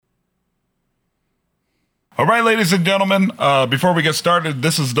All right, ladies and gentlemen, before we get started,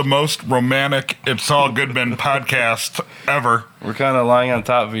 this is the most romantic It's All Good Men podcast ever. We're kind of lying on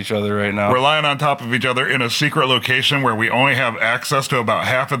top of each other right now. We're lying on top of each other in a secret location where we only have access to about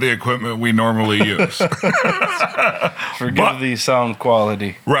half of the equipment we normally use. Forgive the sound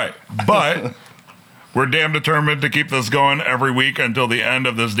quality. Right, but we're damn determined to keep this going every week until the end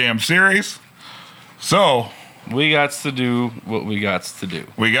of this damn series. So we gots to do what we gots to do.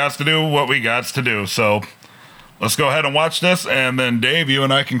 We gots to do what we gots to do. So let's go ahead and watch this, and then Dave, you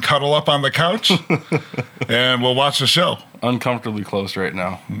and I can cuddle up on the couch, and we'll watch the show. Uncomfortably close right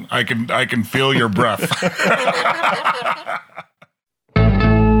now. I can feel your breath. Your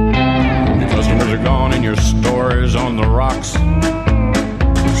customers are gone and your store is on the rocks.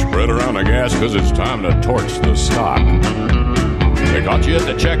 Spread around the gas because it's time to torch the stock. They caught you at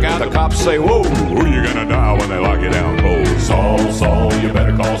the checkout. The cops say, whoa, who you gonna dial when they lock you down? Oh, Saul, you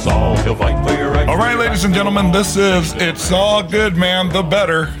better call Saul. He'll fight for your rights. All right, ladies and gentlemen, this is It's All Good Man, the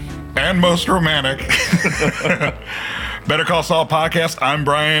better and most romantic Better Call Saul podcast. I'm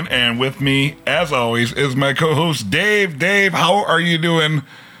Brian, and with me, as always, is my co-host, Dave. Dave, how are you doing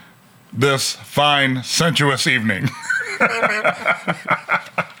this fine, sensuous evening?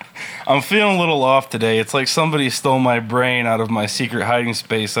 I'm feeling a little off today. It's like somebody stole my brain out of my secret hiding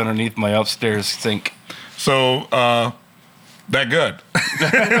space underneath my upstairs sink. So, that good.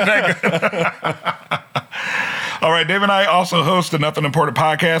 All right, Dave and I also host the Nothing Important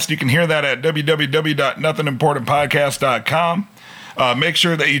podcast. You can hear that at www.nothingimportantpodcast.com. Make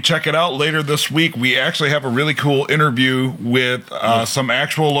sure that you check it out later this week. We actually have a really cool interview with some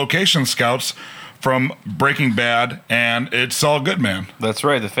actual location scouts from Breaking Bad, and It's All Good Man. That's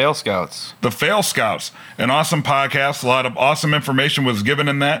right, the Fail Scouts. The Fail Scouts. An awesome podcast. A lot of awesome information was given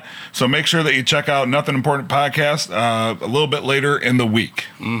in that. So make sure that you check out Nothing Important Podcast a little bit later in the week.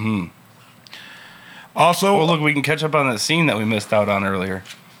 Mm-hmm. Also, well, look, we can catch up on that scene that we missed out on earlier.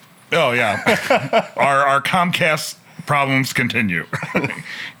 Oh, yeah. our Comcast problems continue,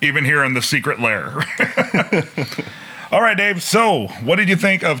 even here in the secret lair. All right, Dave. So, what did you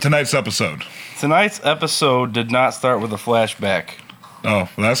think of tonight's episode? Tonight's episode did not start with a flashback. Oh,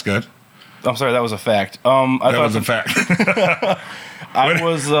 well, that's good. I'm sorry, that was a fact. That was a fact.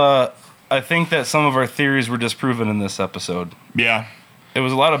 I think that some of our theories were disproven in this episode. Yeah. It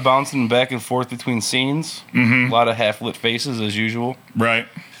was a lot of bouncing back and forth between scenes. Mm-hmm. A lot of half-lit faces, as usual. Right.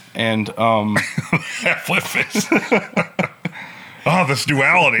 And, half-lit face. Oh, this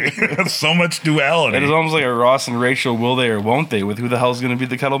duality. So much duality. It is almost like a Ross and Rachel will they or won't they with who the hell's going to be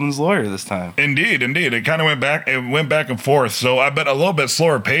the Kettleman's lawyer this time. Indeed. It kind of went back and forth. So I bet a little bit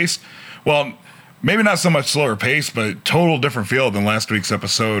slower pace. Well, maybe not so much slower pace, but total different feel than last week's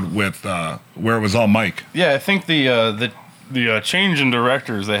episode with where it was all Mike. Yeah, I think the change in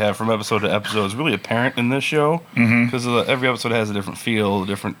directors they have from episode to episode is really apparent in this show because every episode has a different feel,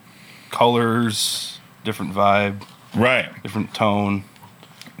 different colors, different vibe. Right. Different tone.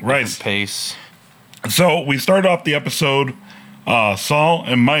 Right. Different pace. So we started off the episode, Saul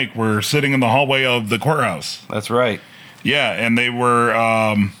and Mike were sitting in the hallway of the courthouse. That's right. Yeah, and they were,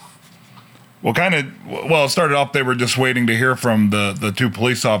 it started off they were just waiting to hear from the two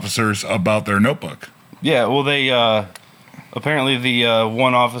police officers about their notebook. Yeah, well, they, apparently the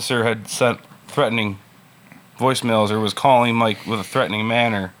one officer had sent threatening voicemails or was calling Mike with a threatening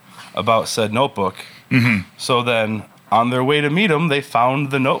manner about said notebook. Mm-hmm. So then, on their way to meet him, they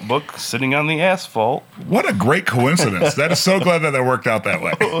found the notebook sitting on the asphalt. What a great coincidence. That is so glad that worked out that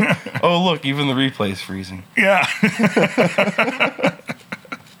way. Oh, look, even the replay is freezing. Yeah.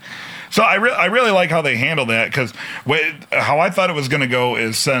 So I really like how they handled that, because how I thought it was going to go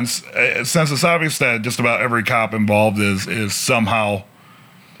is since it's obvious that just about every cop involved is somehow...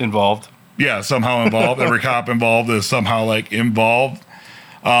 Involved? Yeah, somehow involved. Every cop involved is somehow, involved.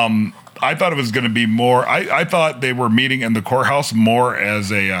 I thought it was going to be more... I thought they were meeting in the courthouse more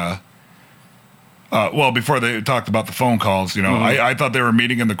as a... before they talked about the phone calls, I thought they were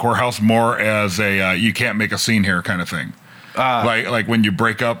meeting in the courthouse more as a you can't make a scene here kind of thing. Like when you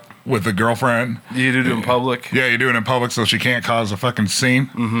break up with a girlfriend. You do it in public? Yeah, you do it in public so she can't cause a fucking scene.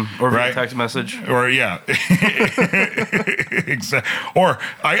 Mm-hmm. Or via text message. Or, yeah. Exactly. Or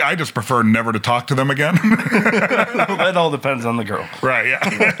I just prefer never to talk to them again. That all depends on the girl. Right,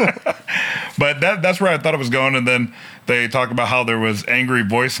 yeah. But that's where I thought it was going. And then they talked about how there was angry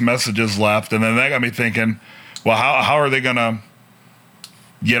voice messages left. And then that got me thinking, well, how are they going to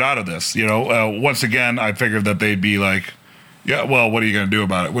get out of this? Once again, I figured that they'd be like, yeah, well, what are you going to do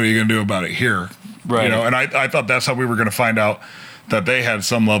about it? What are you going to do about it here? Right. And I thought that's how we were going to find out that they had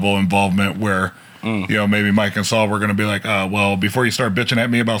some level of involvement where maybe Mike and Saul were going to be like, well, before you start bitching at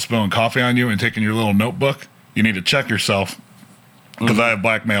me about spilling coffee on you and taking your little notebook, you need to check yourself because I have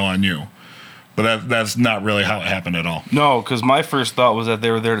blackmail on you. But that's not really how it happened at all. No, because my first thought was that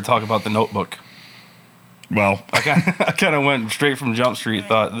they were there to talk about the notebook. Well, I kind of went straight from Jump Street.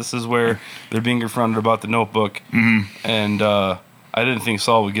 Thought this is where they're being confronted about the notebook, and I didn't think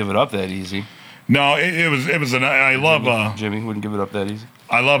Saul would give it up that easy. No, it was an. I love Jimmy wouldn't give it up that easy.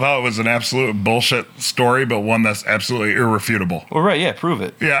 I love how it was an absolute bullshit story, but one that's absolutely irrefutable. Well, right, yeah, prove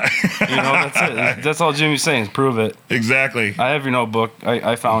it. Yeah, That's it. That's all Jimmy's saying is prove it. Exactly. I have your notebook.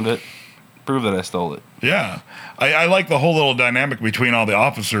 I found it. Prove that I stole it. Yeah, I like the whole little dynamic between all the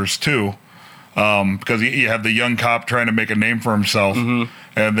officers too. Because you have the young cop trying to make a name for himself,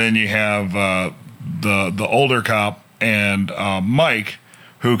 and then you have the older cop and Mike,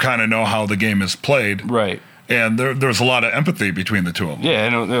 who kind of know how the game is played. Right. And there's a lot of empathy between the two of them. Yeah,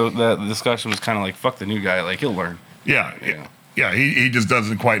 and the discussion was kind of like, fuck the new guy, like, he'll learn. Yeah. He just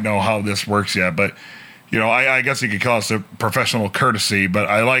doesn't quite know how this works yet. But, I guess you could call it a professional courtesy, but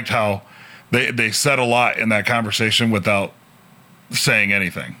I liked how they said a lot in that conversation without saying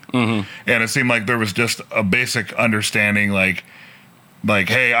anything. And it seemed like there was just a basic understanding, like,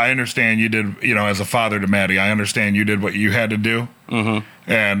 hey, I understand you did, as a father to Maddie, I understand you did what you had to do.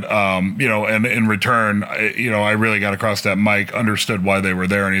 And, and in return, I really got across that Mike understood why they were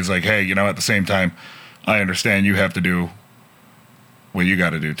there. And he's like, hey, at the same time, I understand you have to do what you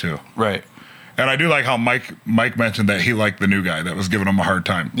got to do too. Right. And I do like how Mike mentioned that he liked the new guy that was giving him a hard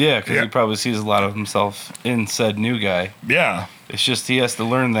time. Yeah, because he probably sees a lot of himself in said new guy. Yeah. It's just he has to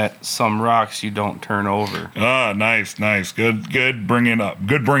learn that some rocks you don't turn over. Ah, nice. Good bring up.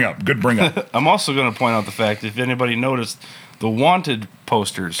 I'm also going to point out the fact, if anybody noticed, the Wanted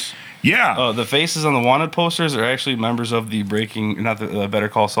posters. Yeah. The faces on the Wanted posters are actually members of the Better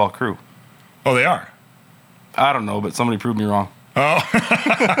Call Saul crew. Oh, they are? I don't know, but somebody proved me wrong. Oh,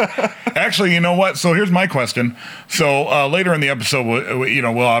 actually, you know what? So here's my question. So later in the episode,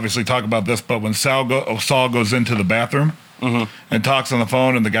 we'll obviously talk about this, but when Saul goes into the bathroom and talks on the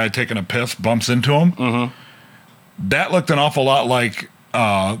phone, and the guy taking a piss bumps into him, that looked an awful lot like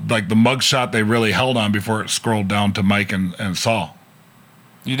the mugshot they really held on before it scrolled down to Mike and Saul.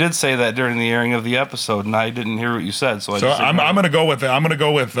 You did say that during the airing of the episode, and I didn't hear what you said. So I'm going to go with it. I'm going to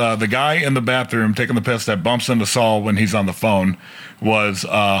go with the guy in the bathroom taking the piss that bumps into Saul when he's on the phone was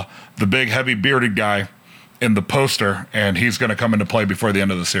the big, heavy, bearded guy in the poster, and he's going to come into play before the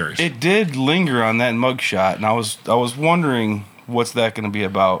end of the series. It did linger on that mugshot, and I was wondering what's that going to be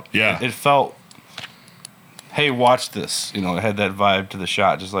about. Yeah. It felt, hey, watch this. It had that vibe to the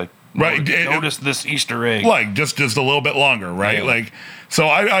shot, just like, right. Notice this Easter egg. Like just a little bit longer, right? Yeah. Like, so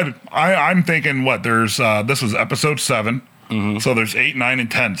I'm thinking there's this was episode 7, so there's 8, 9,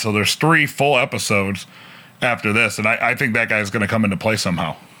 and 10. So there's 3 full episodes after this, and I think that guy's going to come into play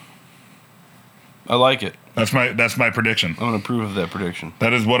somehow. I like it. That's my prediction. I'm going to approve of that prediction.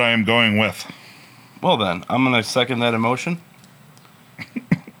 That is what I am going with. Well then, I'm going to second that emotion.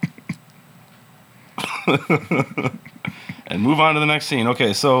 And move on to the next scene.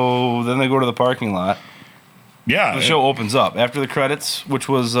 Okay, so then they go to the parking lot. Yeah. The show opens up after the credits, which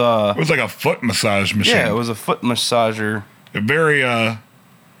was... it was like a foot massage machine. Yeah, it was a foot massager. A very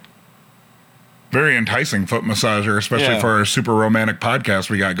enticing foot massager, especially for our super romantic podcast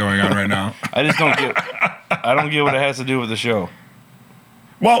we got going on right now. I just don't get... I don't get what it has to do with the show.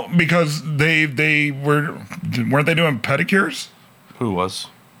 Well, because weren't they doing pedicures? Who was?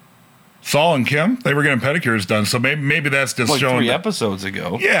 Saul and Kim, they were getting pedicures done, so maybe that's just showing 3 episodes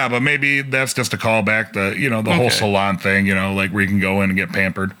ago. Yeah, but maybe that's just a callback to the whole salon thing, like where you can go in and get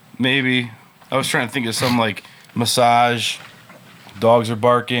pampered. Maybe. I was trying to think of some like massage, dogs are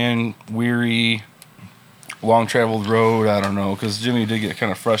barking, weary, long traveled road. I don't know, because Jimmy did get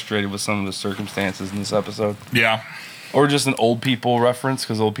kind of frustrated with some of the circumstances in this episode. Yeah, or just an old people reference,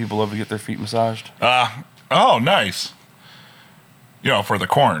 because old people love to get their feet massaged. Oh, nice. For the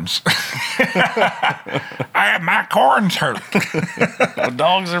corns. My corns hurt. The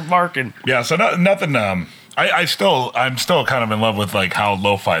dogs are barking. Yeah, so nothing. I'm still kind of in love with like how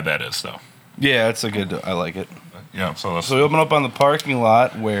lo-fi that is, though. Yeah, it's a good. I like it. Yeah. So we open up on the parking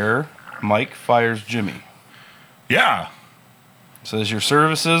lot where Mike fires Jimmy. Yeah. Says your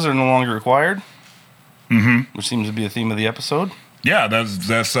services are no longer required. Mm-hmm. Which seems to be a theme of the episode. Yeah, that's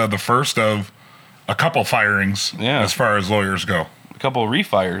the first of a couple firings. Yeah. As far as lawyers go. Couple of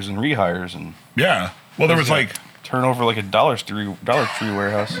refires and rehires and yeah. Well, there was like turnover like a Dollar Tree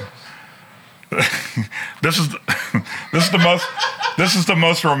warehouse. This is the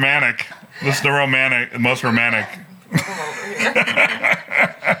most romantic. This is the most romantic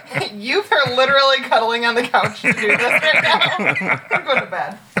You are literally cuddling on the couch to do this right now. I'm going to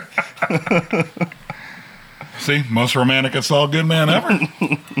bed. See, most romantic It's All Good Man ever.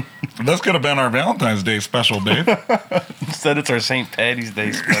 This could have been our Valentine's Day special, Dave. Instead, it's our St. Patty's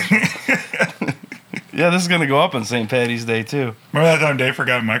Day special. Yeah, this is going to go up on St. Patty's Day, too. Remember that time Dave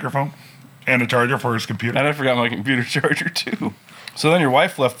forgot a microphone and a charger for his computer? And I forgot my computer charger, too. So then your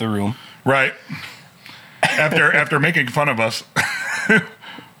wife left the room. Right. After making fun of us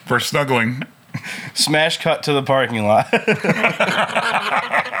for snuggling. Smash cut to the parking lot.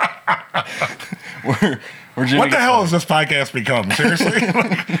 where Jimmy What the gets hell on. has this podcast become? Seriously?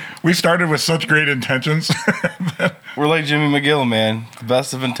 We started with such great intentions. We're like Jimmy McGill, man. The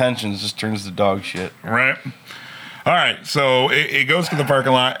best of intentions just turns to dog shit. Right. All right. So it goes to the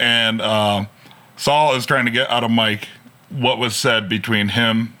parking lot, and Saul is trying to get out of Mike what was said between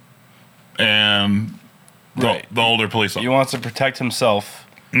him and the older police officer. He wants to protect himself.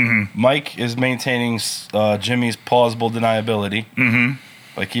 Mm-hmm. Mike is maintaining Jimmy's plausible deniability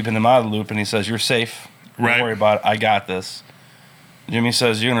by keeping him out of the loop, and he says, "You're safe. Right. Don't worry about it. I got this." Jimmy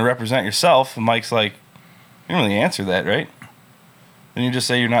says, "You're going to represent yourself," and Mike's like, "You don't really answer that, right? Didn't you just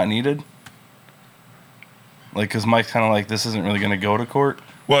say you're not needed?" Like, because Mike's kind of like, this isn't really going to go to court.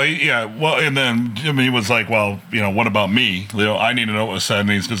 Well, yeah. Well, and then Jimmy was like, well, what about me? I need to know what was said. And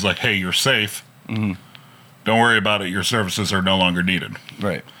he's just like, hey, you're safe. Mm-hmm. Don't worry about it. Your services are no longer needed.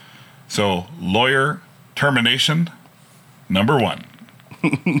 Right. So, lawyer termination, number 1.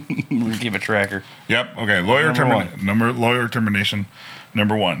 We keep a tracker. Yep. Okay. Lawyer termination,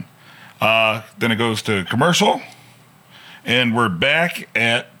 number 1. Then it goes to commercial, and we're back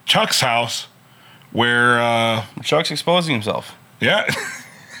at Chuck's house, where Chuck's exposing himself yeah,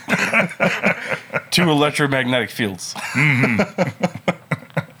 to electromagnetic fields. Mm-hmm.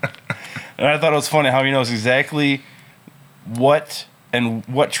 And I thought it was funny how he knows exactly what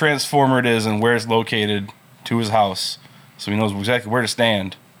transformer it is and where it's located to his house. So he knows exactly where to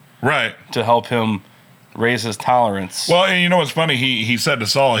stand right. to help him raise his tolerance. Well, and you know what's funny? He said to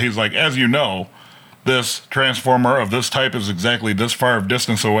Saul, he's like, as you know, this transformer of this type is exactly this far of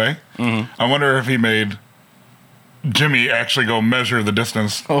distance away. Mm-hmm. I wonder if he made Jimmy actually go measure the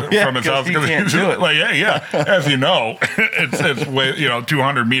distance from his house. He can't do it. Like, yeah. As you know, it's way,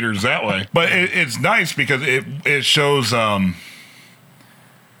 200 meters that way. But it's nice because it shows.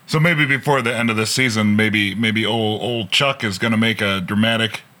 So maybe before the end of this season, maybe old Chuck is going to make a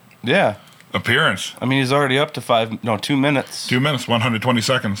dramatic appearance. I mean, he's already up to 2 minutes. 2 minutes, 120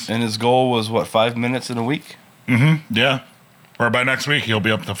 seconds. And his goal was, 5 minutes in a week? Mm-hmm, yeah. Or by next week, he'll be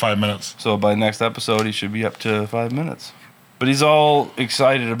up to 5 minutes. So by next episode, he should be up to 5 minutes. But he's all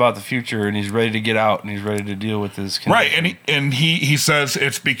excited about the future, and he's ready to get out, and he's ready to deal with his condition. Right, and he says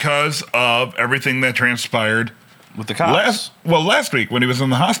it's because of everything that transpired with the cops. Last week when he was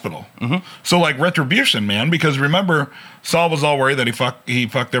in the hospital. Mm-hmm. So like retribution, man. Because remember, Saul was all worried that he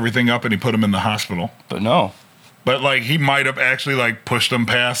fucked everything up and he put him in the hospital. But no. But like he might have actually like pushed him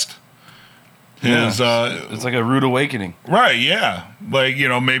past his. It's like a rude awakening. Right. Yeah. Like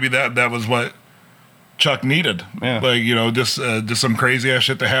maybe that was what Chuck needed. Yeah. Like just some crazy ass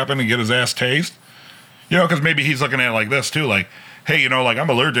shit to happen and get his ass tased. Because maybe he's looking at it like this too, like, hey, like I'm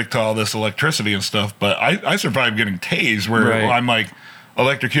allergic to all this electricity and stuff, but I survived getting tased where I'm like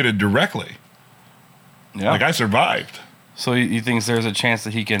electrocuted directly. Yeah. Like I survived. So he thinks there's a chance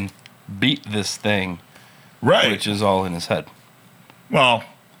that he can beat this thing. Right. Which is all in his head. Well.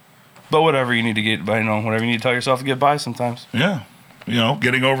 But whatever you need to get by, whatever you need to tell yourself to get by sometimes. Yeah.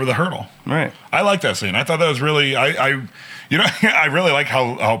 Getting over the hurdle. Right. I like that scene. I thought that was really, I really like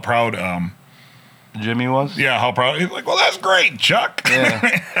how proud, Jimmy was? Yeah, how proud. He's like, well, that's great, Chuck.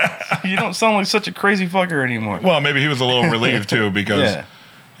 Yeah. You don't sound like such a crazy fucker anymore. Well, maybe he was a little relieved, too, because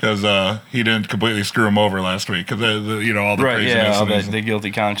he didn't completely screw him over last week. Because, all the craziness. All the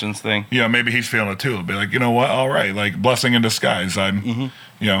guilty conscience thing. Yeah, maybe he's feeling it, too. He'll be like, you know what? All right. Like, blessing in disguise. I'm,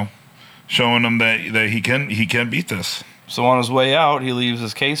 showing him that he can beat this. So on his way out, he leaves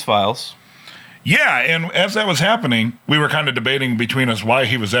his case files. Yeah, and as that was happening, we were kind of debating between us why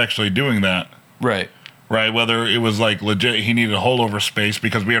he was actually doing that. Right. Whether it was like legit, he needed a holdover space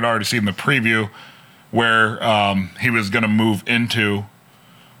because we had already seen the preview where he was going to move into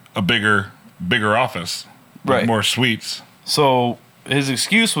a bigger office, with more suites. So his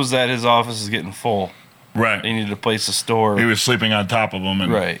excuse was that his office is getting full. Right. He needed a place to store. He was sleeping on top of them.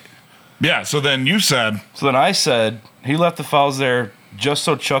 Right. Yeah. So then you said. So then I said he left the files there just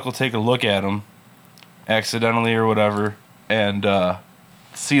so Chuck will take a look at them, accidentally or whatever, and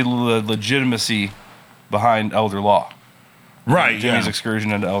see the legitimacy behind elder law. Right. Jimmy's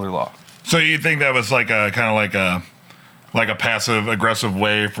excursion into elder law. So you think that was like a kind of like like a passive aggressive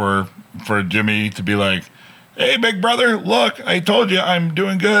way for Jimmy to be like, "Hey, big brother, look, I told you I'm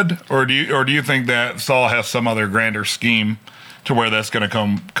doing good," or do you think that Saul has some other grander scheme to where that's going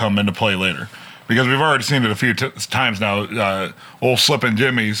to come into play later? Because we've already seen it a few times now. Old Slippin'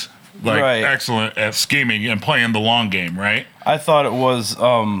 Jimmy's excellent at scheming and playing the long game, right? I thought it was,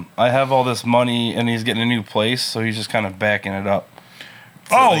 I have all this money and he's getting a new place, so he's just kind of backing it up.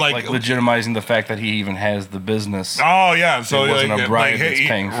 So like legitimizing the fact that he even has the business. Oh yeah, so it wasn't a bride that's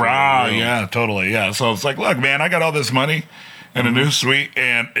paying for it. Yeah, totally. Yeah, so it's like, look, man, I got all this money and a new suite,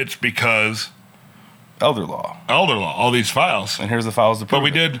 and it's because elder law, all these files, and here's the files to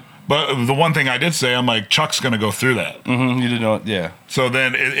prove. But the one thing I did say, I'm like, Chuck's going to go through that. You didn't know it, yeah. So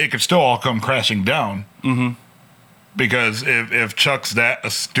then it could still all come crashing down. Because if Chuck's that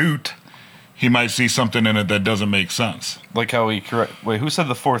astute, he might see something in it that doesn't make sense. Like how wait, who said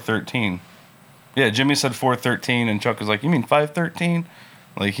the 413? Yeah, Jimmy said 413, and Chuck was like, you mean 513?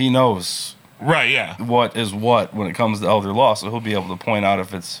 Like, he knows. Right, yeah. What is what when it comes to elder law, so he'll be able to point out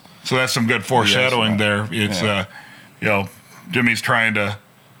if it's... So that's some good foreshadowing there. It's, Jimmy's trying to...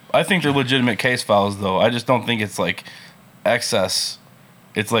 I think they're legitimate case files, though. I just don't think it's like excess.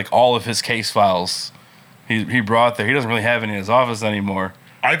 It's like all of his case files he brought there. He doesn't really have any in his office anymore.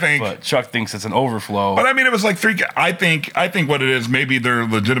 I think, but Chuck thinks it's an overflow. But I mean, it was like three. I think what it is. Maybe they're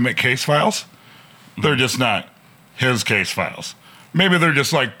legitimate case files. They're just not his case files. Maybe they're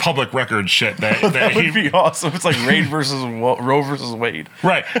just like public record shit that would be awesome. It's like Roe versus Wade.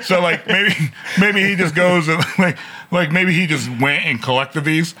 Right. So like maybe he just goes and like maybe he just went and collected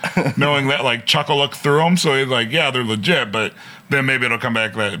these, knowing that like Chuck will look through them. So he's like, yeah, they're legit. But then maybe it'll come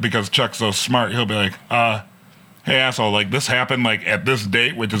back that because Chuck's so smart, he'll be like, hey asshole, like this happened like at this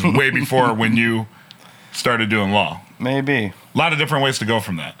date, which is way before when you started doing law. Maybe. A lot of different ways to go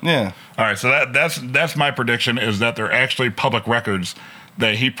from that. Yeah. All right, so that's my prediction, is that they're actually public records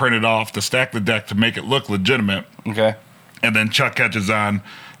that he printed off to stack the deck to make it look legitimate. Okay. And then Chuck catches on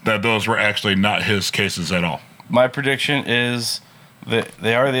that those were actually not his cases at all. My prediction is that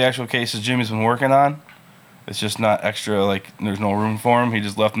they are the actual cases Jimmy's been working on. It's just not extra, like there's no room for him. He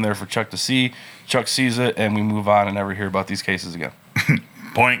just left them there for Chuck to see. Chuck sees it, and we move on and never hear about these cases again.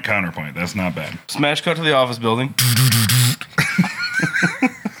 Point, counterpoint. That's not bad. Smash cut to the office building.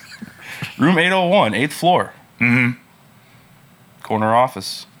 Room 801, 8th floor. Corner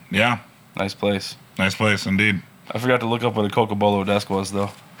office. Yeah. Nice place. Nice place, indeed. I forgot to look up what a Cocobolo desk was,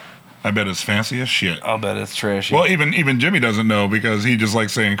 though. I bet it's fancy as shit. I'll bet it's trashy. Well, even Jimmy doesn't know because he just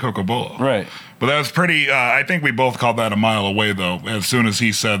likes saying Cocobolo. Right. But that was pretty, I think we both called that a mile away, though, as soon as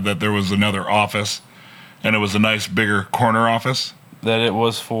he said that there was another office, and it was a nice, bigger corner office. That it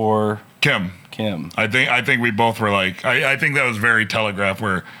was for... Kim. I think we both were like, I think that was very telegraphed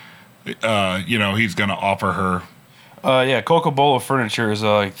where, he's going to offer her. Yeah, Cocobolo furniture is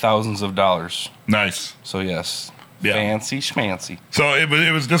like thousands of dollars. Nice. So, yes. Yeah. Fancy schmancy. So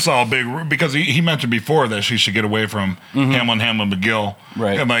it was just all big because he mentioned before that she should get away from Hamlin McGill.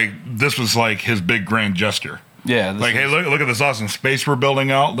 Right. And like this was like his big grand gesture. Yeah. Like, hey, look at this awesome space we're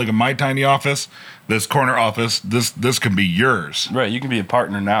building out. Look at my tiny office, this corner office. This can be yours. Right. You can be a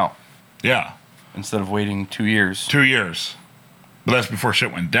partner now. Yeah. Instead of waiting 2 years. 2 years. But that's before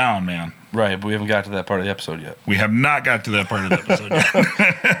shit went down, man. Right, but we haven't got to that part of the episode yet. We have not got to that part of the episode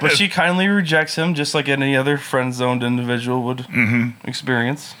yet. But she kindly rejects him, just like any other friend-zoned individual would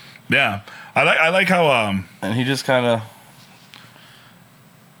experience. Yeah. I like how... and he just kind of...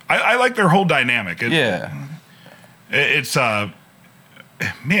 I like their whole dynamic. It's...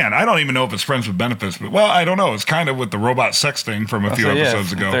 Man, I don't even know if it's friends with benefits, but, well, I don't know. It's kind of with the robot sex thing from a few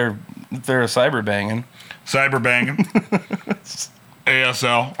episodes ago. They're a cyber banging. Cyber banging.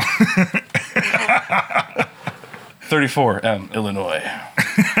 ASL. 34M, Illinois.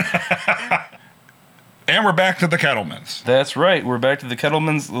 And we're back to the Kettlemans. That's right. We're back to the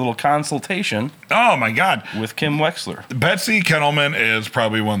Kettlemans' little consultation. Oh, my God. With Kim Wexler. Betsy Kettleman is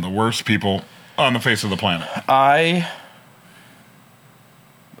probably one of the worst people on the face of the planet. I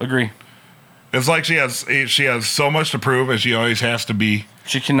agree. It's like she has so much to prove, as she always has to be.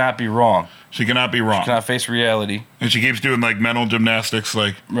 She cannot be wrong. She cannot be wrong. She cannot face reality. And she keeps doing like mental gymnastics,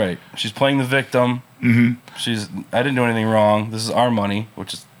 like right. She's playing the victim. I didn't do anything wrong. This is our money,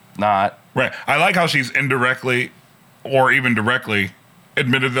 which is not. Right. I like how she's indirectly, or even directly,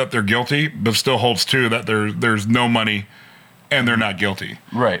 admitted that they're guilty, but still holds to that there's no money, and they're not guilty.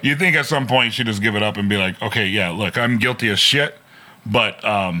 Right. You think at some point she'd just give it up and be like, okay, yeah, look, I'm guilty as shit, but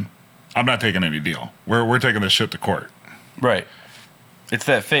I'm not taking any deal. We're taking this shit to court. Right. It's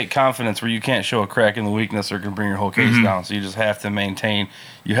that fake confidence where you can't show a crack in the weakness or can bring your whole case down. So you just have to maintain.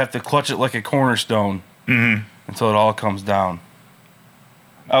 You have to clutch it like a cornerstone and until it all comes down.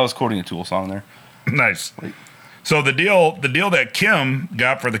 I was quoting a Tool song there. Nice. So the deal that Kim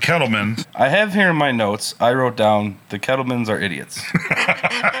got for the Kettlemans. I have here in my notes, I wrote down, the Kettlemans are idiots.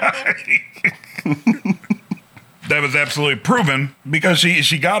 That was absolutely proven because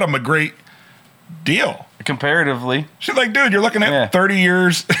she got him a great deal. Comparatively, She's like, dude, you're looking at 30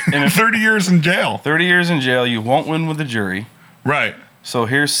 years, 30 years in jail. 30 years in jail, you won't win with the jury. Right. So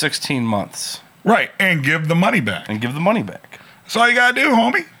here's 16 months. Right. And give the money back. And give the money back. That's all you got to do,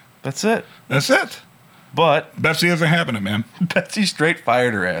 homie. That's it. That's it. But Betsy isn't having it, man. Betsy straight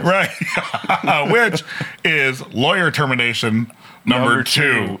fired her ass. Right. Which is lawyer termination number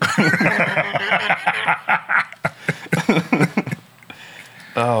 2.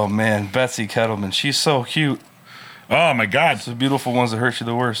 Oh, man. Betsy Kettleman. She's so cute. Oh, my God. It's the beautiful ones that hurt you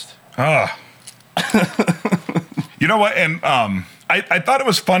the worst. You know what? And I thought it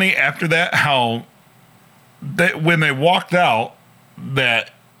was funny after that how when they walked out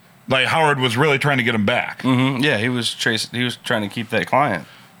that like Howard was really trying to get him back. Mm-hmm. Yeah, he was trying to keep that client.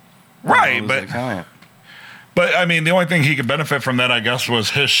 Right, but I mean, the only thing he could benefit from that, I guess,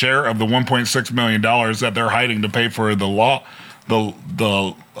 was his share of the $1.6 million that they're hiding to pay for the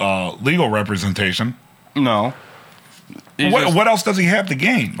legal representation. No. What else does he have to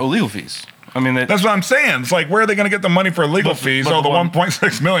gain? Oh, legal fees. I mean, that's what I'm saying. It's like, where are they going to get the money for legal fees? The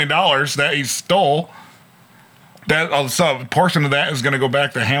 $1.6 million that he stole. So a portion of that is going to go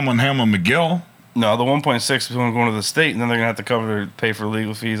back to Hamlin McGill. No, the 1.6 is going to the state, and then they're going to have to pay for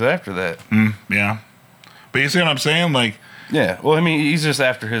legal fees after that. Yeah. But you see what I'm saying? Like, yeah. Well, I mean, he's just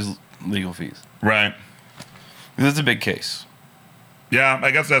after his legal fees. Right. Because it's a big case. Yeah,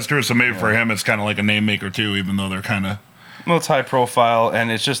 I guess that's true. So maybe for him, it's kind of like a name maker too, even though they're kind of. Well, it's high profile, and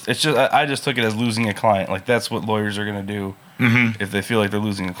it's just. I just took it as losing a client. Like that's what lawyers are going to do if they feel like they're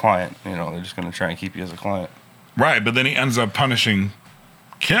losing a client. You know, they're just going to try and keep you as a client. Right, but then he ends up punishing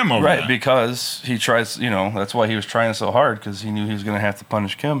Kim over that. Because he tries. You know, that's why he was trying so hard because he knew he was going to have to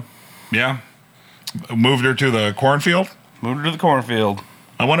punish Kim. Yeah. Moved her to the cornfield. Moved her to the cornfield.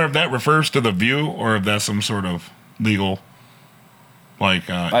 I wonder if that refers to the View or if that's some sort of legal. Like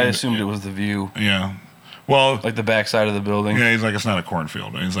I assumed it was the View. Yeah. Well, like the backside of the building. Yeah, he's like, it's not a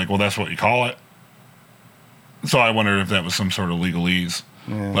cornfield. And he's like, well, that's what you call it. So I wondered if that was some sort of legalese,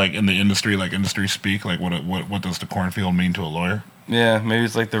 like in the industry, like industry speak. Like what does the cornfield mean to a lawyer? Yeah, maybe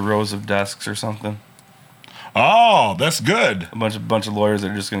it's like the rows of desks or something. Oh, that's good. A bunch of lawyers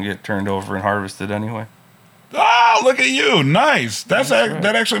that are just going to get turned over and harvested anyway. Oh, look at you. Nice. That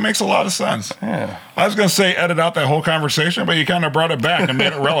actually makes a lot of sense. Yeah. I was going to say edit out that whole conversation, but you kind of brought it back and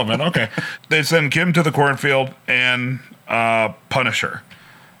made it relevant. Okay. They send Kim to the cornfield and punish her.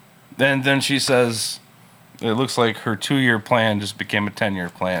 Then she says it looks like her 2-year plan just became a 10-year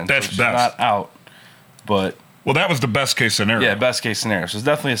plan. That's so she's best. Not out, but... Well, that was the best case scenario. Yeah, best case scenario. So it's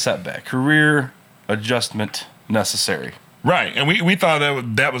definitely a setback. Career adjustment necessary. Right, and we thought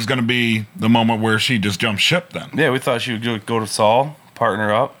that was going to be the moment where she just jumped ship then. Yeah, we thought she would go to Saul,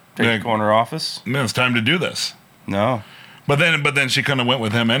 partner up, take the corner office. Man, it's time to do this. No. But then she couldn't have went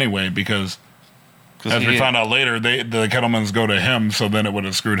with him anyway because as we found out later, the Kettlemans go to him, so then it would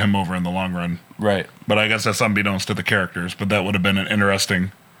have screwed him over in the long run. Right. But I guess that's unbeknownst to the characters, but that would have been an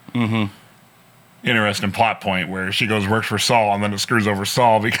interesting plot point where she works for Saul, and then it screws over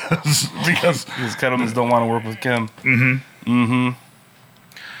Saul because Kettlemans don't want to work with Kim.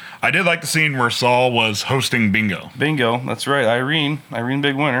 I did like the scene where Saul was hosting bingo. Bingo, that's right. Irene,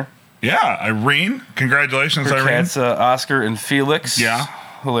 big winner. Yeah, Irene. Congratulations, Her Irene. cats, Oscar and Felix. Yeah.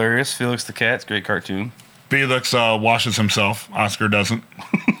 Hilarious. Felix the cat's great cartoon. Felix washes himself. Oscar doesn't.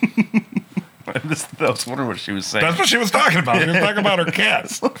 I was wondering what she was saying. That's what she was talking about. She was talking about her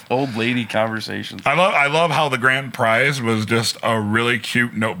cats. Old lady conversations. I love how the grand prize was just a really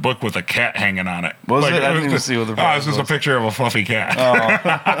cute notebook with a cat hanging on it. Was it? I didn't even see what the prize was. It was just a picture of a fluffy cat.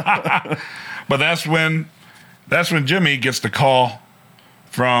 Oh. But that's when Jimmy gets the call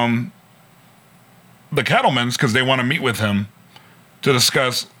from the Kettlemans because they want to meet with him to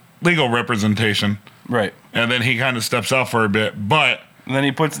discuss legal representation. Right. And then he kind of steps out for a bit, but... And then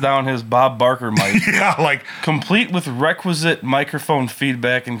he puts down his Bob Barker mic. Yeah, like... Complete with requisite microphone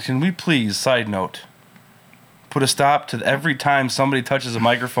feedback, and can we please, side note, put a stop to every time somebody touches a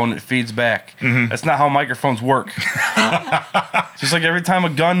microphone, it feeds back. That's not how microphones work. Just like every time a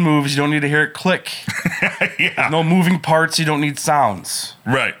gun moves, you don't need to hear it click. Yeah. There's no moving parts, you don't need sounds.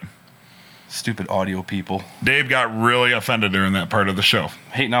 Right. Stupid audio people. Dave got really offended during that part of the show.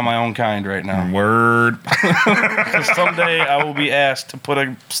 Hating on my own kind right now. Word. Because someday I will be asked to put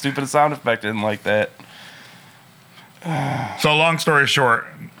a stupid sound effect in like that. So long story short,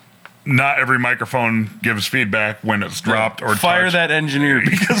 not every microphone gives feedback when it's dropped or fire touched. that engineer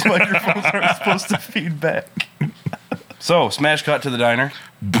because microphones aren't supposed to feed back. So, smash cut to the diner.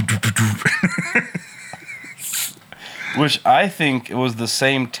 Which I think it was the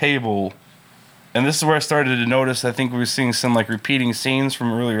same table. And this is where I started to notice, I think we were seeing some like repeating scenes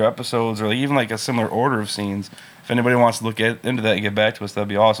from earlier episodes, or like even like a similar order of scenes. If anybody wants to look into that and get back to us, that'd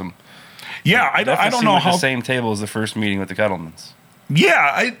be awesome. Yeah, I don't Definitely know like how. the same table as the first meeting with the Kettlemans.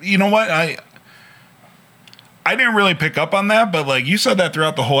 Yeah, you know what? I didn't really pick up on that, but like you said that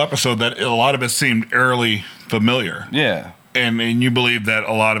throughout the whole episode, that a lot of it seemed eerily familiar. Yeah. And you believe that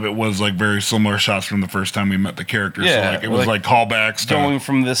a lot of it was like very similar shots from the first time we met the characters. Yeah, So like it was like callbacks to Going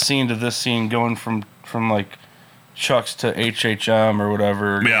from this scene to this scene, going from like Chuck's to HHM or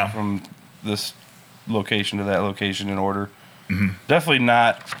whatever. Yeah. From this location to that location in order. Mm-hmm. Definitely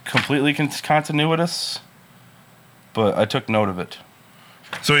not completely continuous, but I took note of it.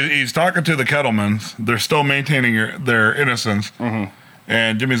 So he's talking to the Kettlemans. They're still maintaining their innocence. Mm-hmm.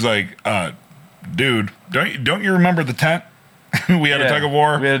 And Jimmy's like, dude, don't you remember the tent? We had a tug of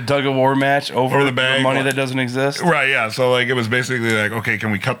war. We had a tug of war match over the bag. money that doesn't exist. Right, yeah. So like it was basically like, okay,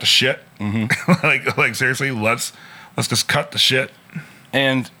 can we cut the shit? Mm-hmm. like seriously, let's just cut the shit.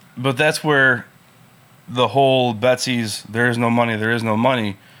 But that's where the whole Betsy's there is no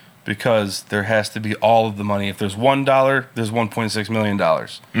money, because there has to be all of the money. If there's $1, there's $1.6 million.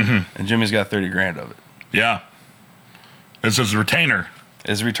 Mm-hmm. And Jimmy's got 30 grand of it. Yeah. It's his retainer.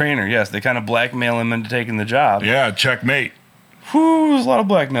 His retainer, yes. They kind of blackmail him into taking the job. Yeah, checkmate. Whew, there's a lot of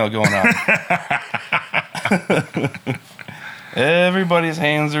blackmail going on. Everybody's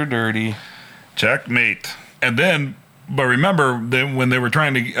hands are dirty. Checkmate. And then, but remember, then when they were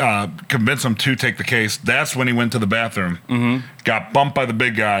trying to convince him to take the case, that's when he went to the bathroom, got bumped by the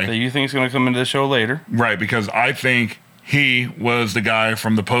big guy. That you think is going to come into the show later. Right, because I think he was the guy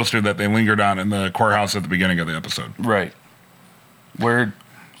from the poster that they lingered on in the courthouse at the beginning of the episode. Right. Where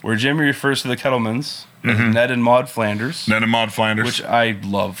Jimmy refers to the Kettlemans as Ned and Maud Flanders. Ned and Maud Flanders. Which I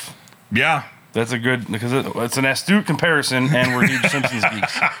love. Yeah. That's a good, because it's an astute comparison, and we're huge Simpsons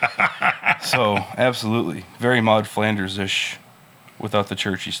geeks. So, absolutely. Very Maud Flanders-ish without the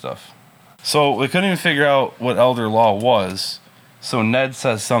churchy stuff. So, we couldn't even figure out what elder law was. So, Ned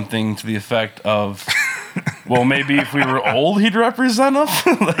says something to the effect of, well, maybe if we were old, he'd represent us?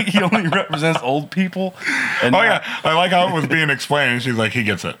 Like, he only represents old people? And yeah. I like how it was being explained. And she's like, he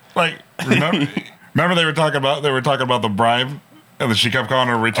gets it. Like, remember they were talking about the bribe? And then she kept calling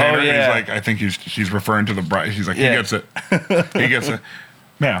her a retainer. Oh, yeah. And he's like, I think she's referring to the bribe. She's like, he Yeah. gets it. He gets it.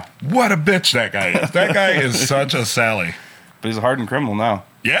 Man, what a bitch that guy is. That guy is such a Sally. But he's a hardened criminal now.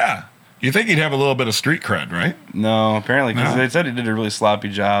 Yeah. You think he'd have a little bit of street cred, right? No, apparently, because they said he did a really sloppy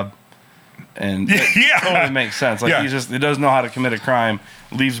job. And it totally makes sense. Like, he doesn't know how to commit a crime,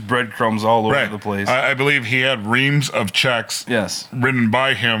 leaves breadcrumbs all over the place. I believe he had reams of checks written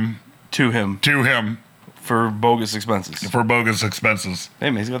by him to him for bogus expenses.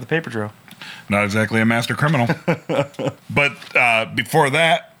 Hey, man, he's got the paper trail. Not exactly a master criminal. But before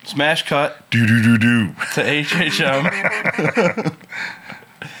that... Smash cut. To HHM.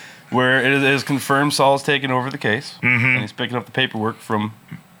 Where it is confirmed Saul's taking over the case. Mm-hmm. And he's picking up the paperwork from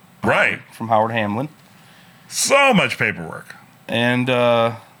Howard Hamlin. So much paperwork. And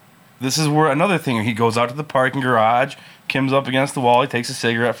this is where another thing. He goes out to the parking garage. Kim's up against the wall. He takes a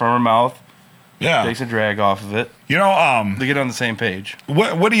cigarette from her mouth. Yeah. Takes a drag off of it. You know, they get on the same page.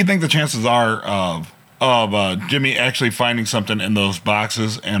 What do you think the chances are of Jimmy actually finding something in those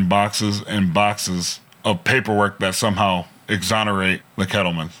boxes and boxes and boxes of paperwork that somehow exonerate the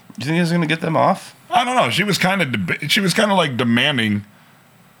Kettlemans? Do you think he's going to get them off? I don't know. She was kind of like demanding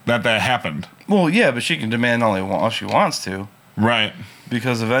that happened. Well, yeah, but she can demand all she wants to. Right.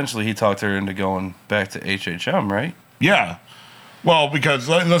 Because eventually he talked her into going back to HHM, right? Yeah. Well, because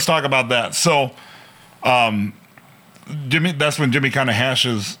let's talk about that. So, that's when Jimmy kind of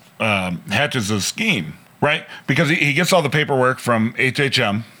hatches his scheme, right? Because he gets all the paperwork from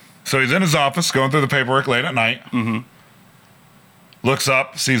HHM. So he's in his office going through the paperwork late at night. Mm-hmm. Looks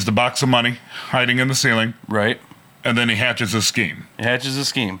up, sees the box of money hiding in the ceiling. Right. And then he hatches his scheme.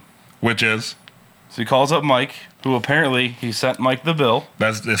 Which is? So he calls up Mike, who apparently he sent Mike the bill.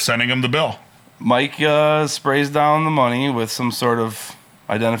 That's sending him the bill. Mike sprays down the money with some sort of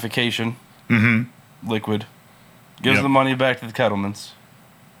identification liquid. Gives the money back to the Kettlemans.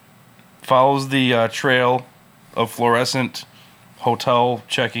 Follows the trail of fluorescent hotel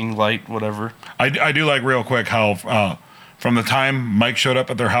checking light, whatever. I do like real quick how from the time Mike showed up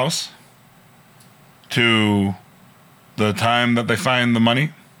at their house to the time that they find the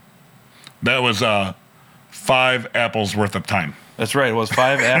money, that was 5 apples worth of time. That's right. It was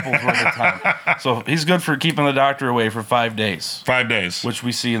 5 apples worth of time. So he's good for keeping the doctor away for 5 days. 5 days. Which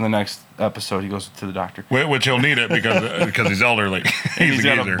we see in the next episode. He goes to the doctor. Which he'll need it because he's elderly. He's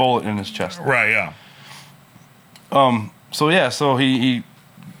got a bullet in his chest. Right, yeah. So he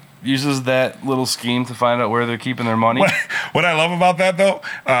uses that little scheme to find out where they're keeping their money. What I love about that, though,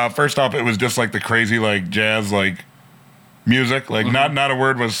 first off, it was just like the crazy, like, jazz, like, music. Like, not a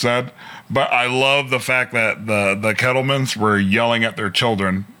word was said. But I love the fact that the Kettlemans were yelling at their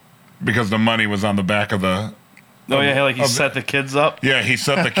children because the money was on the back of the... Oh, yeah, like he set the kids up? Yeah, he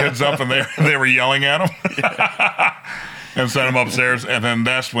set the kids up, and they were yelling at him. And sent them upstairs. And then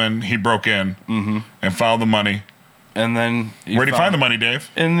that's when he broke in and found the money. And then... Where'd he find the money, Dave?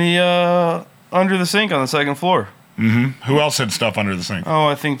 In the... under the sink on the second floor. Who else hid stuff under the sink? Oh,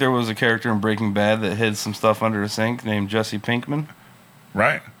 I think there was a character in Breaking Bad that hid some stuff under the sink named Jesse Pinkman.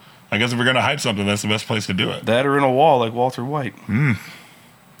 Right. I guess if we're going to hide something, that's the best place to do it. That or in a wall like Walter White.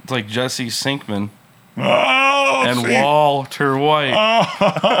 It's like Jesse Sinkman Oh, and see? Walter White. Oh,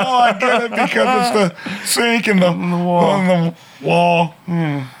 I get it because it's the sink and the wall. on the wall.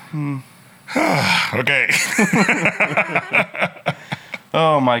 Okay.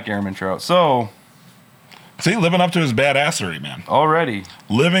 Oh, Mike Ehrmantraut. So, See, living up to his badassery, man. already.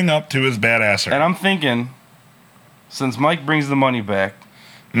 Living up to his badassery. And I'm thinking, since Mike brings the money back,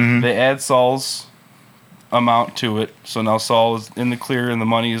 they add Saul's amount to it. So now Saul is in the clear and the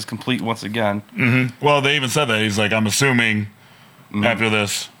money is complete once again. Well, they even said that. He's like, I'm assuming after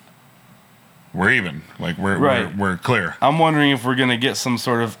this, we're even. Like, we're clear. I'm wondering if we're going to get some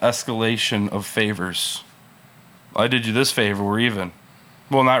sort of escalation of favors. I did you this favor, we're even.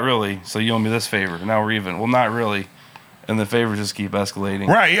 Well, not really. So you owe me this favor. Now we're even. Well, not really. And the favors just keep escalating.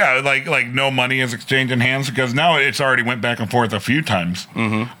 Right, yeah. Like no money is exchanging hands because now it's already went back and forth a few times.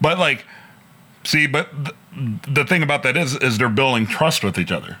 But, like, see, the thing about that is they're building trust with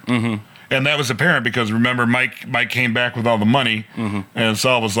each other. And that was apparent because, remember, Mike came back with all the money, and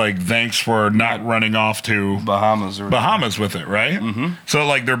Saul was like, thanks for not running off to Bahamas with it, right? So,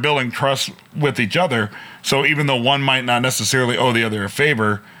 like, they're building trust with each other. So even though one might not necessarily owe the other a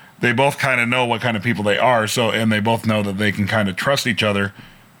favor, they both kind of know what kind of people they are. So, and they both know that they can kind of trust each other,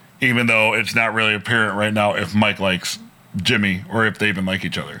 even though it's not really apparent right now if Mike likes Jimmy or if they even like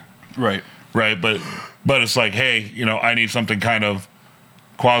each other. Right. Right. But it's like, hey, I need something kind of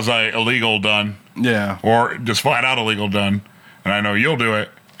quasi illegal done. Yeah. Or just flat out illegal done. And I know you'll do it.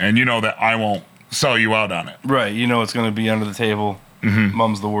 And you know that I won't sell you out on it. Right. You know it's going to be under the table.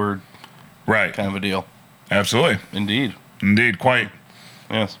 Mum's the word. Right. Kind of a deal. Absolutely. Indeed. Quite.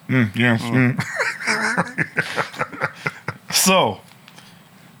 Yes. Yes. So,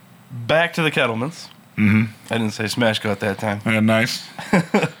 back to the Kettlemans. I didn't say smash cut that time. And nice.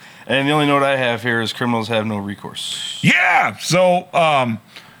 And the only note I have here is criminals have no recourse. Yeah. So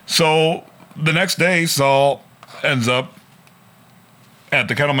the next day, Saul ends up at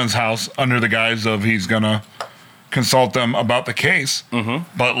the Kettleman's house under the guise of he's gonna consult them about the case,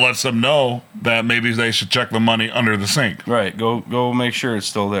 but lets them know that maybe they should check the money under the sink. Right. Go make sure it's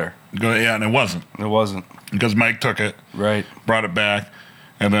still there. Yeah, and it wasn't. It wasn't. Because Mike took it, Right. brought it back,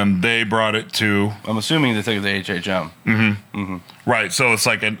 and then they brought it to... I'm assuming they took it to HHM. Right, so it's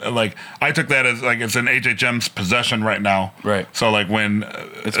like I took that as like it's in HHM's possession right now. Right. So like when...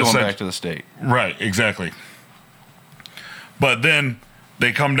 It's going back to the state. Right, exactly. But then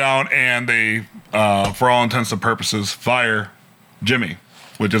they come down and they, for all intents and purposes, fire Jimmy,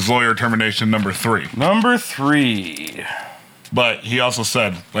 which is lawyer termination number 3. Number 3. But he also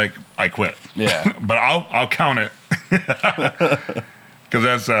said, like, I quit. Yeah. But I'll count it. Because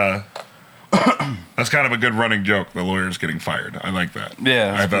that's kind of a good running joke. The lawyer's getting fired. I like that.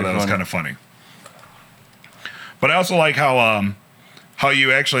 Yeah, I thought that was kind of funny. But I also like how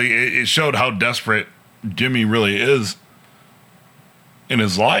you actually it showed how desperate Jimmy really is in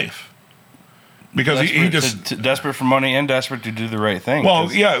his life. Because he just desperate for money and desperate to do the right thing.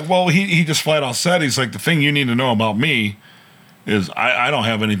 Well, yeah. Well, he just flat out said, he's like, the thing you need to know about me is I don't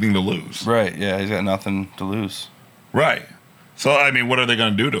have anything to lose. Right. Yeah. He's got nothing to lose. Right. So, I mean, what are they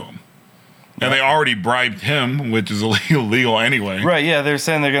going to do to him? And they already bribed him, which is illegal anyway. Right, yeah. They're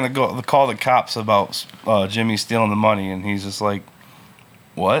saying they're going to go call the cops about Jimmy stealing the money. And he's just like,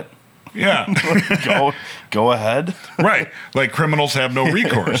 what? Yeah. go ahead. Right. Like criminals have no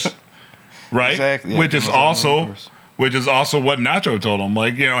recourse. Right? Exactly. Yeah, which is also what Nacho told him.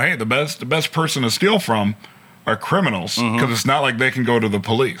 Like, hey, the best person to steal from are criminals because it's not like they can go to the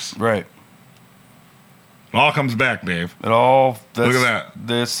police. Right. It all comes back, Dave. Look at that.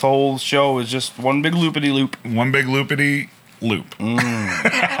 This whole show is just one big loopity-loop. One big loopity-loop.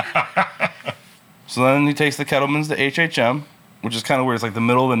 So then he takes the Kettlemans to HHM. which is kind of weird. It's like the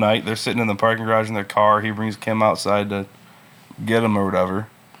middle of the night. They're sitting in the parking garage in their car. He brings Kim outside to get him or whatever.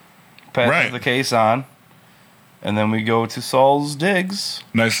 Passes the case on. And then we go to Saul's digs.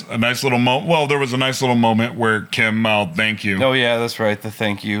 A nice little moment. Well, there was a nice little moment where Kim thank you. Oh, yeah, that's right. The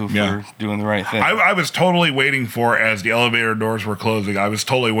thank you for doing the right thing. I was totally waiting for, as the elevator doors were closing, I was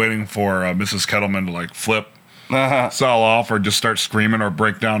totally waiting for Mrs. Kettleman to, like, flip Saul off or just start screaming or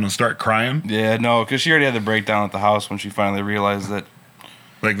break down and start crying. Yeah, no, because she already had the breakdown at the house when she finally realized that.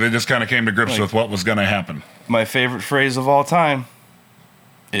 Like, they just kind of came to grips with what was going to happen. My favorite phrase of all time,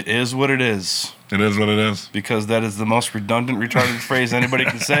 it is what it is. It is what it is. Because that is the most redundant, retarded phrase anybody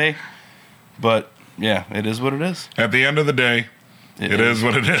can say. But, yeah, it is what it is. At the end of the day, it is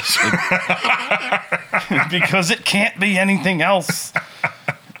what it is. Because it can't be anything else.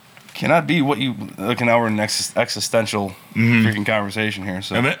 Cannot be what you... Look, now we're in an existential freaking conversation here.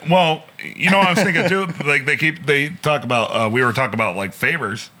 So. And then, well, you know what I was thinking, too? Like, they talk about... we were talking about, like,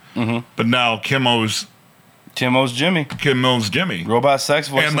 favors. But now Kimmo's Jimmy. Robot sex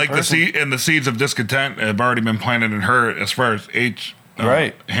voice. And like the seeds of discontent have already been planted in her as far as Hamlin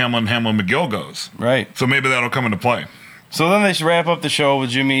McGill goes. Right. So maybe that'll come into play. So then they should wrap up the show with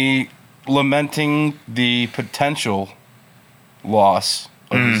Jimmy lamenting the potential loss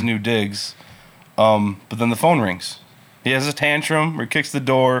of his new digs. But then the phone rings. He has a tantrum or kicks the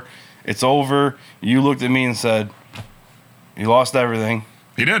door. It's over. You looked at me and said, "You lost everything."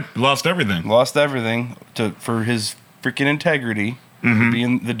 He did. He lost everything. Lost everything for his freaking integrity,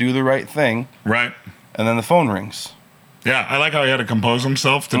 to do the right thing. Right. And then the phone rings. Yeah, I like how he had to compose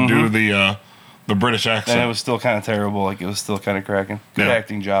himself to do the British accent. And it was still kind of terrible. Like, it was still kind of cracking. Good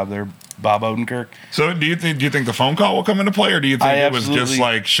acting job there, Bob Odenkirk. So do you think the phone call will come into play, or do you think it was just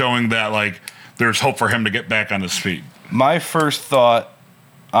like showing that like there's hope for him to get back on his feet? My first thought,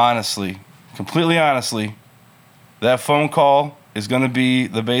 completely honestly, that phone call is going to be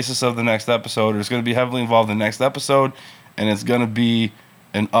the basis of the next episode. It's going to be heavily involved in the next episode, and it's going to be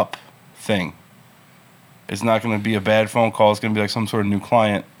an up thing. It's not going to be a bad phone call. It's going to be like some sort of new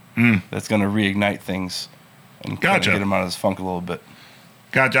client that's going to reignite things and kind of get him out of his funk a little bit.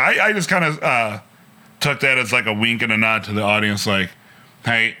 Gotcha. I just kind of took that as like a wink and a nod to the audience, like,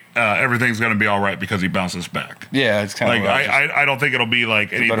 hey, everything's going to be all right because he bounces back. Yeah, it's kind of like I don't think it'll be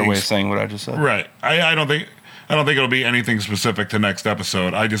like anything. A better way of saying what I just said. Right. I don't think it'll be anything specific to next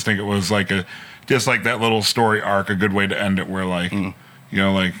episode. I just think it was like just like that little story arc, a good way to end it, where like,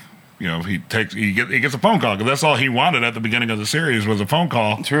 he gets a phone call, because that's all he wanted at the beginning of the series was a phone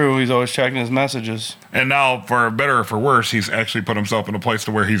call. True, he's always checking his messages. And now, for better or for worse, he's actually put himself in a place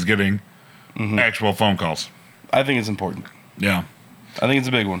to where he's getting actual phone calls. I think it's important. Yeah. I think it's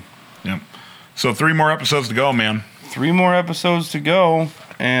a big one. Yeah. So 3 more episodes to go, man. 3 more episodes to go,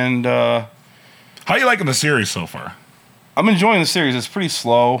 and how you liking the series so far? I'm enjoying the series. It's pretty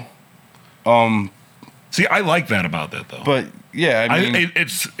slow. See, I like that about that, though. But yeah, I mean,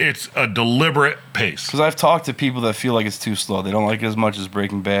 it's a deliberate pace. Because I've talked to people that feel like it's too slow. They don't like it as much as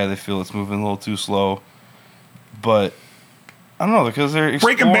Breaking Bad. They feel it's moving a little too slow. But I don't know, because they're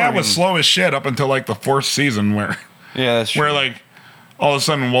exploring. Breaking Bad was slow as shit up until like the 4th season, where that's true. Where like all of a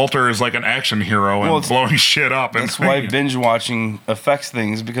sudden Walter is like an action hero and blowing shit up. That's why binge watching affects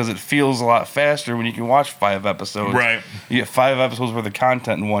things, because it feels a lot faster when you can watch 5 episodes. Right. You get 5 episodes worth of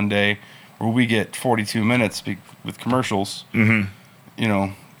content in one day, where we get 42 minutes with commercials. Mm-hmm.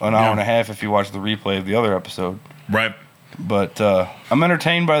 An hour and a half if you watch the replay of the other episode. Right. But I'm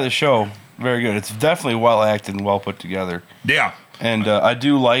entertained by the show. Very good. It's definitely well acted and well put together. Yeah. And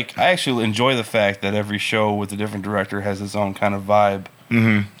I actually enjoy the fact that every show with a different director has its own kind of vibe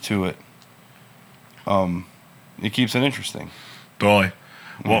to it. It keeps it interesting. Totally.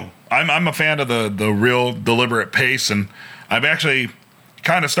 Well, I'm a fan of the real deliberate pace, and I've actually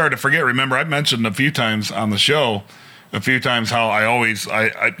kind of started to forget. Remember, I've mentioned a few times on the show, how I always,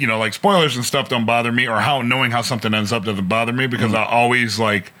 like spoilers and stuff don't bother me, or how knowing how something ends up doesn't bother me, because I always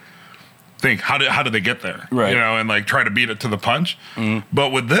like think, how did they get there? Right. And like try to beat it to the punch.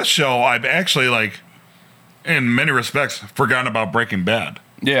 But with this show, I've actually like, in many respects, forgotten about Breaking Bad.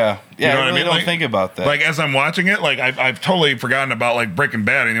 Yeah. You know I really don't think about that. Like, as I'm watching it, like I've totally forgotten about like Breaking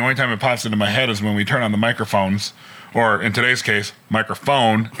Bad, and the only time it pops into my head is when we turn on the microphones, or in today's case,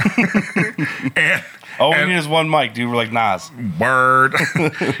 microphone. All we need is one mic, dude. We're like Nas. Word.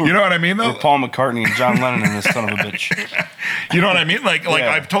 You know what I mean, though? With Paul McCartney and John Lennon and this son of a bitch. You know what I mean? Like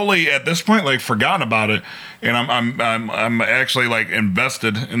I've totally at this point like forgotten about it, and I'm actually like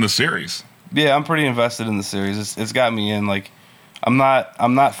invested in the series. Yeah, I'm pretty invested in the series. It's got me in. Like, I'm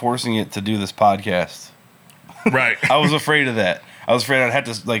not forcing it to do this podcast. Right. I was afraid of that. I was afraid I'd have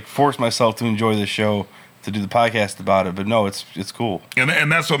to like force myself to enjoy the show to do the podcast about it. But no, it's cool.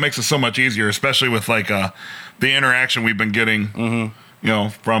 And that's what makes it so much easier, especially with like the interaction we've been getting, you know,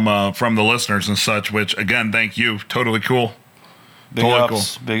 from the listeners and such. Which again, thank you. Totally cool. Big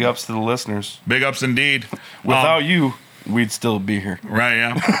ups to the listeners. Big ups indeed. Without you, we'd still be here. Right,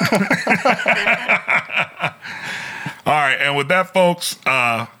 yeah. All right, and with that, folks,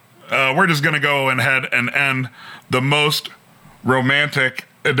 we're just going to go ahead and end the most romantic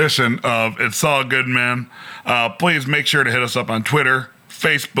edition of It's All Good Men. Please make sure to hit us up on Twitter,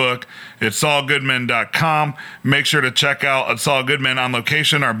 Facebook, itsallgoodmen.com. Make sure to check out It's All Good Men on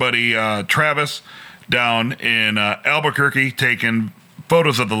location. Our buddy Travis down in Albuquerque taking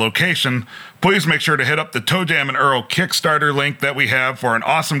photos of the location. Please make sure to hit up the Toe Jam and Earl Kickstarter link that we have for an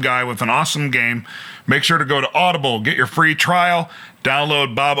awesome guy with an awesome game. Make sure to go to Audible, get your free trial,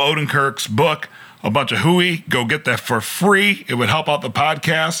 download Bob Odenkirk's book, A Bunch of Hooey. Go get that for free. It would help out the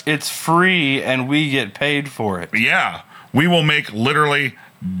podcast. It's free and we get paid for it. Yeah. We will make literally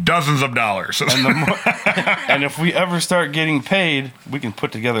dozens of dollars. And if we ever start getting paid, we can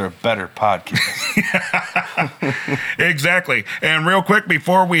put together a better podcast. Exactly. And real quick,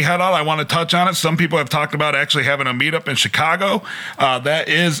 before we head out, I want to touch on it. Some people have talked about actually having a meetup in Chicago. That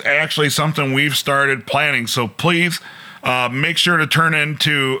is actually something we've started planning. So please make sure to tune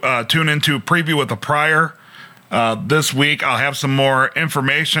into Preview with the Prior this week. I'll have some more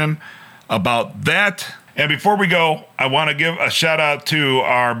information about that. And before we go, I want to give a shout out to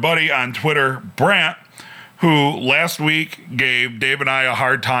our buddy on Twitter, Brant, who last week gave Dave and I a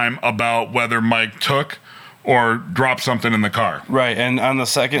hard time about whether Mike took or dropped something in the car. Right, and on the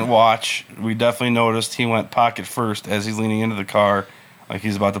second watch, we definitely noticed he went pocket first as he's leaning into the car like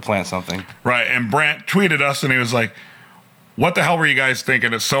he's about to plant something. Right, and Brant tweeted us and he was like, what the hell were you guys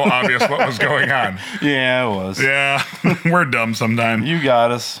thinking? It's so obvious what was going on. Yeah, it was. Yeah, we're dumb sometimes. You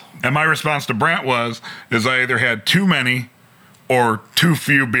got us. And my response to Brant is I either had too many or too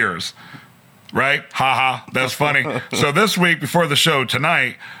few beers. Right? Ha, that's funny. So this week before the show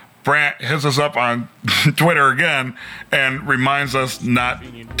tonight, Brant hits us up on Twitter again and reminds us not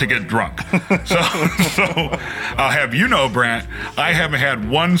to get drunk. So I'll have you know, Brant, I haven't had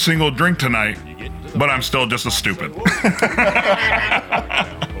one single drink tonight, but I'm still just a stupid.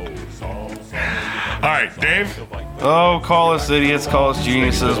 All right, Dave? Oh, call us idiots, call us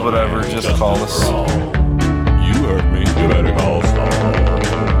geniuses, whatever. Just call us. You heard me. You better call